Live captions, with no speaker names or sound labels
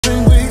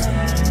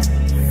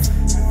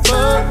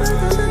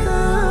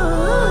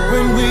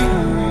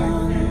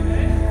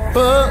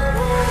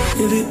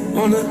Hit it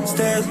on the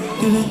stairs,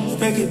 then it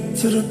back it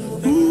to the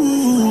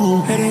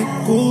Had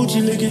that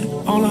Gucci licking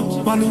all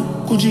up my new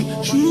Gucci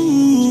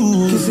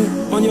shoes.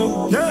 Kissing on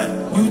your neck,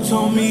 you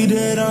told me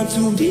that I'm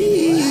too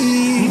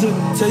deep.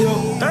 Tell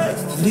your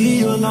ex to leave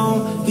you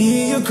alone,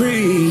 leave your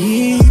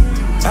creep.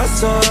 I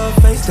saw her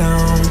face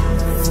down,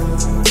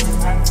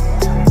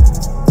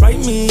 write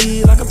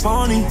me like a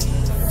pony.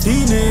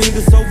 These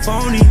niggas so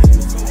phony,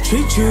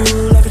 treat you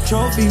like a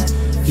trophy.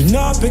 You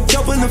know I picked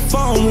up when the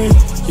phone ring.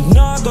 You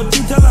know I go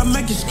deep till I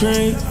make you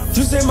scream.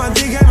 You say my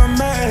D game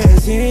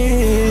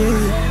amazing.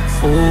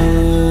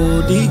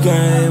 Oh, D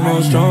game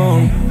on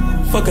strong.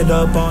 Fuck it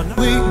up all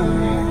night.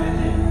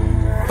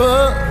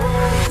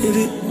 Hit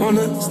it on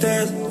the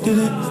stairs, then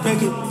it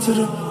back it to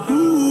the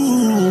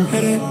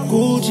Had that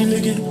Gucci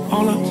licking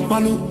all up my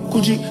new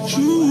Gucci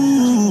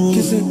shoes.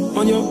 Kissing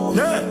on your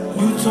neck,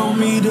 you told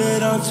me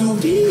that I'm too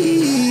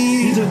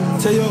deep.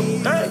 Tell your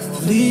ex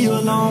to leave you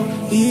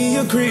alone, leave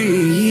your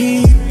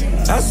creep.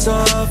 I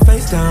saw her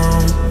face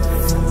down,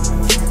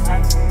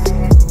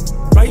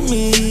 write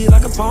me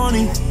like a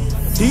pony.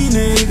 These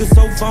niggas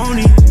so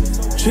phony,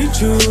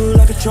 treat you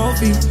like a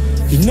trophy.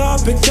 You know I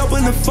picked up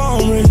when the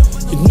phone ring.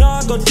 You know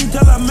I go deep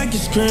till I make you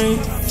scream.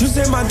 You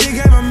say my D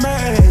game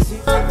amazing.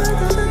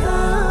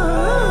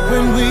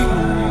 When we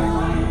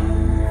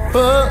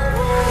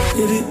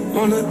hit it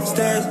on the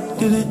stairs,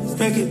 then it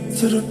back it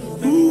to the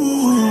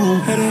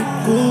Had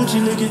that Gucci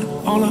licking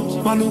all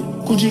up my new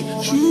Gucci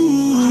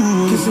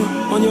shoes. Kissing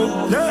on your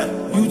neck,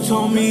 you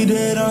told me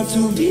that I'm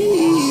too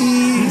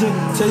deep.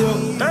 Tell your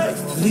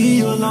ex to leave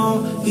you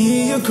alone,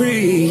 leave your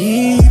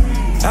creep.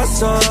 I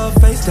saw her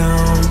face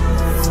down,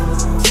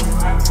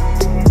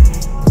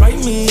 write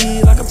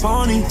me like a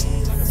pony.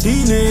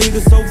 These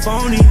niggas so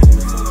phony,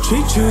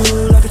 treat you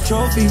like a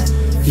trophy.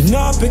 You know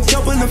I picked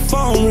up when the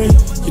phone ring.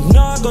 You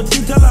know I go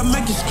deep till I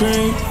make you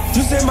scream.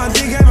 You say my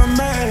D game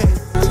amazing.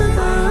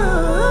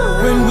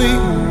 When we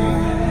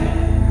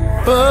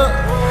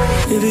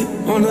hit it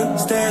on the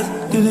stairs,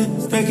 then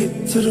it back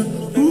it to the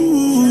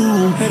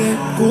Had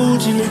that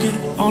Gucci licking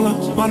all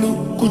up my new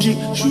Gucci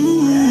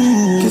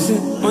shoes.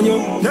 Kissing on your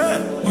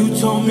neck, you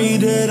told me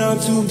that I'm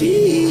too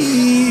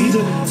deep.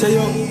 Tell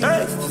your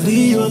ex to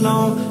leave you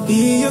alone,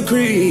 leave your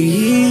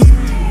creep.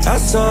 I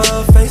saw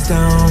her face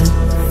down,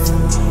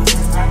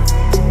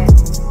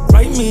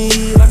 write me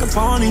like a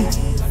pony.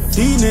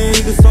 These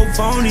niggas so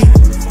phony,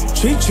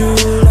 treat you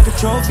like a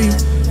trophy.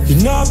 You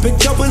know I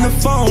picked up when the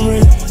phone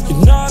ring. You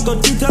know I go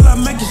deep till I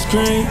make you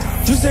scream.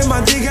 You say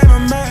my D game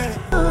amazing.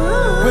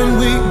 When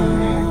we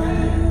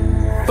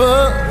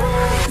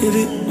hit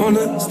it on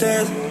the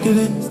stairs, then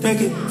it back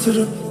it to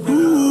the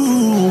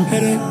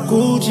Had that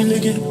Gucci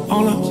licking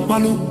all up my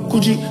new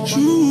Gucci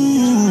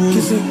shoes.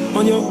 Kissing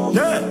on your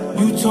neck,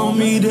 you told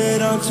me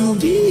that I'm too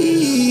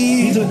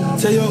deep.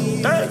 Tell your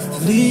ex to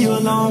leave you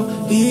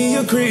alone, leave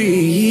your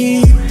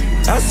creep.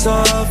 I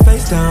saw her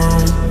face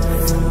down,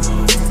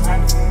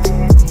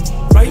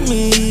 write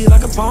me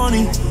like a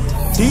pony.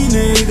 These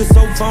niggas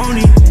so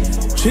phony,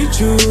 treat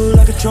you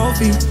like a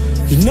trophy.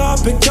 You know I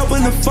picked up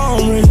when the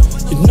phone ring.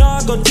 You know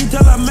I go deep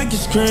till I make you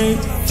scream.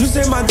 You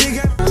say my D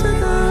game.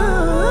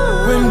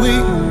 When we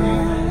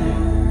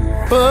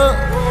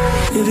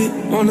hit it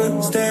on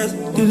the stairs,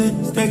 then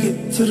it back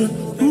it to the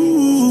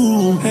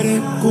Had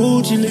that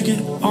Gucci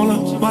licking all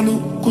up my new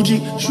Gucci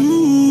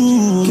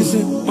shoes.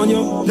 Kissing on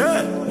your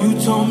neck, you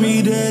told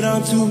me that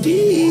I'm too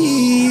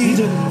deep.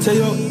 Tell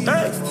your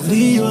ex to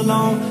leave you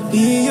alone,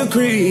 leave your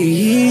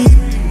creep.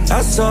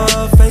 I saw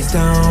her face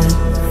down,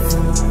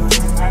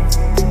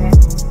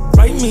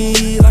 write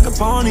me like a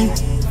pony.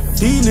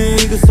 These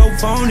niggas so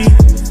phony,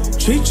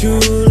 treat you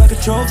like a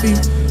trophy.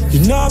 You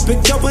know I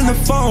picked up when the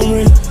phone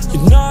ring. You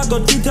know I go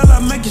deep till I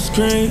make you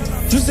scream.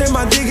 You say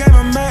my D game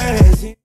amazing.